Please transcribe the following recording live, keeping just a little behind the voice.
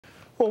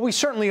Well, we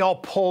certainly all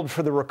pulled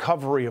for the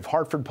recovery of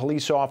Hartford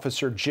police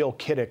officer Jill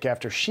Kiddick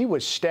after she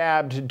was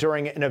stabbed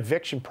during an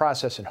eviction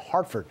process in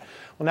Hartford.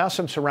 Well, now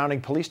some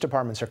surrounding police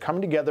departments are coming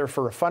together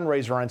for a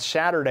fundraiser on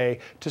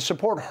Saturday to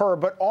support her,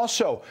 but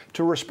also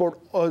to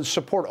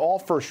support all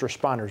first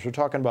responders. We're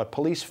talking about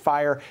police,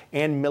 fire,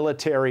 and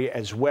military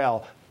as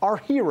well. Our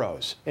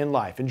heroes in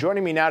life. And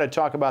joining me now to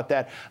talk about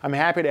that, I'm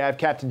happy to have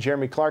Captain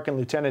Jeremy Clark and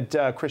Lieutenant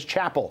Chris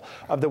Chappell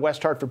of the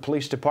West Hartford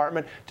Police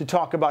Department to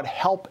talk about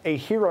Help a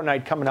Hero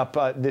Night coming up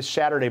this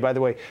Saturday. By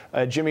the way,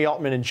 Jimmy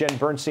Altman and Jen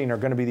Bernstein are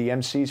going to be the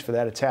MCs for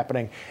that. It's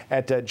happening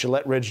at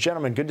Gillette Ridge.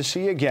 Gentlemen, good to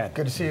see you again.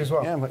 Good to see you as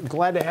well. Yeah, I'm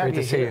glad to have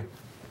you here.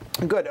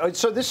 Good.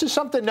 So this is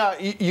something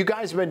you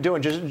guys have been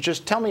doing.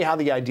 Just tell me how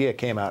the idea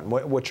came out and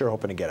what you're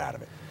hoping to get out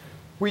of it.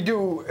 We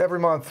do, every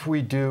month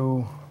we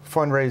do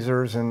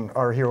fundraisers and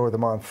our Hero of the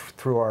Month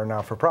through our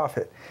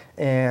not-for-profit.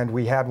 And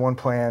we had one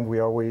planned.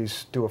 We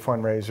always do a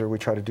fundraiser. We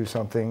try to do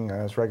something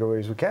as regularly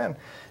as we can.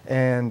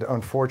 And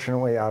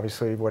unfortunately,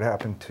 obviously, what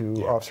happened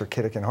to Officer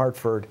Kiddick in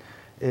Hartford,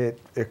 it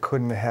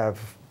couldn't have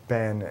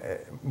been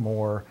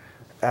more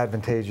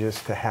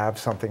advantageous to have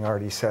something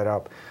already set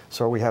up.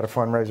 So we had a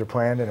fundraiser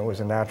planned, and it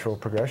was a natural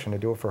progression to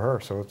do it for her.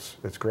 So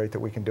it's great that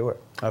we can do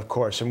it. Of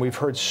course, and we've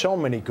heard so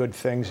many good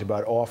things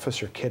about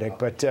Officer Kiddick,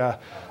 but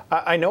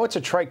I know it's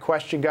a trite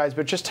question, guys,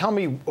 but just tell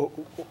me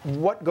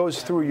what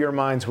goes through your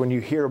minds when you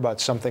hear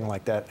about something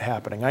like that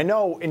happening. I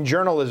know in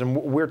journalism,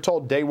 we're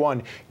told day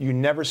one, you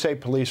never say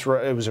police,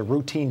 it was a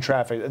routine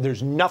traffic.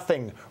 There's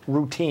nothing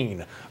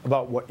routine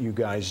about what you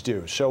guys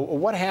do. So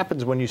what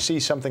happens when you see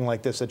something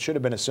like this that should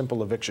have been a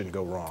simple eviction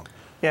go wrong?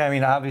 Yeah, I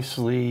mean,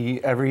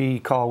 obviously, every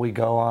call we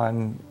go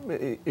on,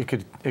 it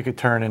could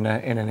turn in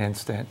an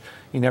instant.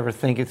 You never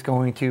think it's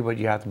going to, but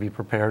you have to be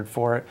prepared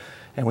for it.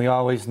 And we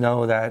always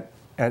know that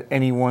at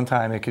any one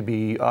time, it could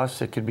be us,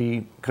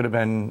 could have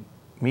been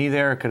me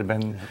there, it could have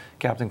been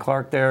Captain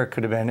Clark there, it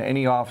could have been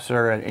any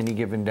officer at any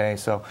given day.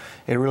 So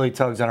it really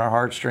tugs on our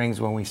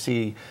heartstrings when we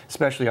see,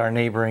 especially our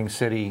neighboring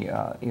city,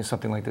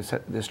 something like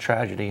this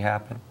tragedy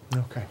happen.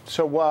 Okay.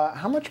 So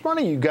how much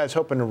money are you guys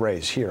hoping to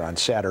raise here on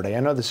Saturday? I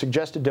know the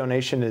suggested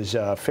donation is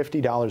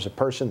 $50 a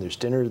person. There's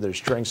dinner,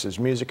 there's drinks, there's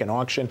music and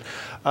auction.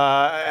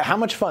 How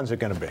much fun is it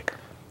going to be?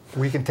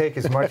 We can take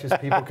as much as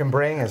people can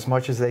bring, as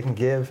much as they can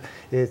give.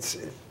 It's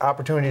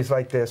opportunities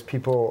like this.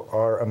 People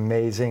are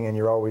amazing, and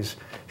you're always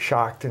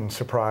shocked and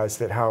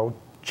surprised at how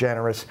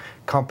generous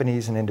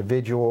companies and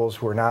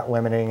individuals. We're not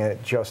limiting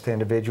it just to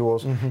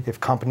individuals. If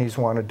companies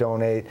want to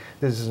donate,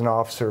 this is an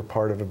officer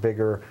part of a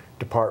bigger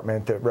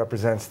department that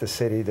represents the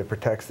city, that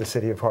protects the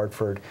city of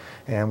Hartford,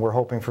 and we're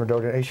hoping for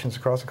donations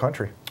across the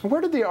country.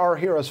 Where did the Our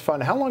Heroes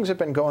Fund, how long has it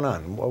been going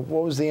on? What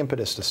was the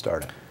impetus to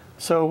start it?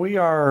 So we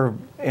are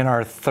in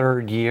our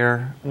third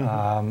year.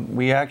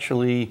 We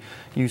actually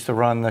used to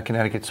run the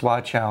Connecticut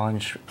SWAT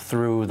Challenge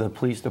through the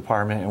police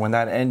department, and when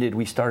that ended,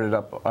 we started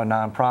up a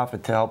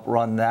nonprofit to help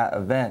run that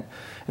event.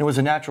 And it was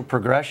a natural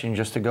progression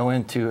just to go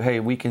into, hey,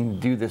 we can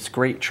do this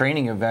great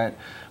training event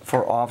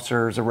for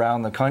officers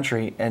around the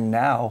country, and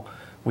now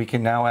we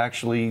can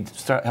actually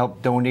start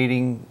help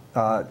donating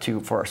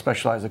for our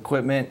specialized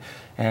equipment,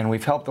 and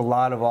we've helped a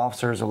lot of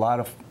officers, a lot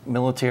of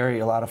military,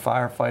 a lot of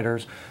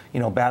firefighters,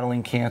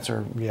 battling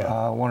cancer.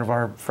 One of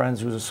our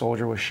friends who was a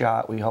soldier was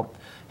shot. We helped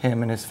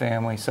him and his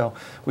family. So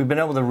we've been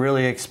able to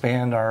really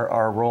expand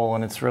our role,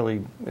 and it's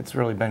really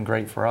been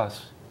great for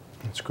us.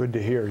 It's good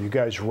to hear. You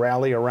guys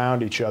rally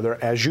around each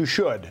other, as you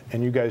should,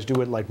 and you guys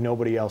do it like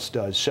nobody else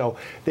does. So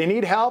they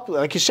need help.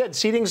 Like you said,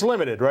 seating's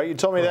limited, right? You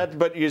told me that,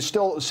 but you're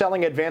still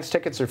selling advance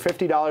tickets. They're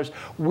 $50.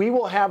 We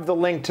will have the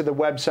link to the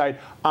website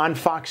on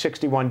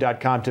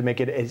fox61.com to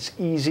make it as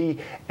easy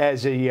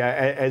as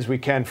we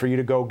can for you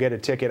to go get a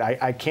ticket.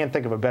 I can't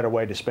think of a better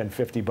way to spend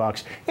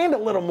 $50 and a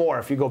little more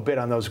if you go bid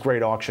on those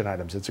great auction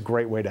items. It's a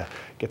great way to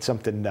get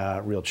something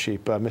real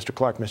cheap. Mr.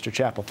 Clark, Mr.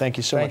 Chappell, thank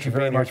you so much for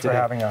being here today.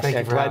 Thank you very much for having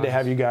us. Glad to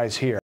have you guys here.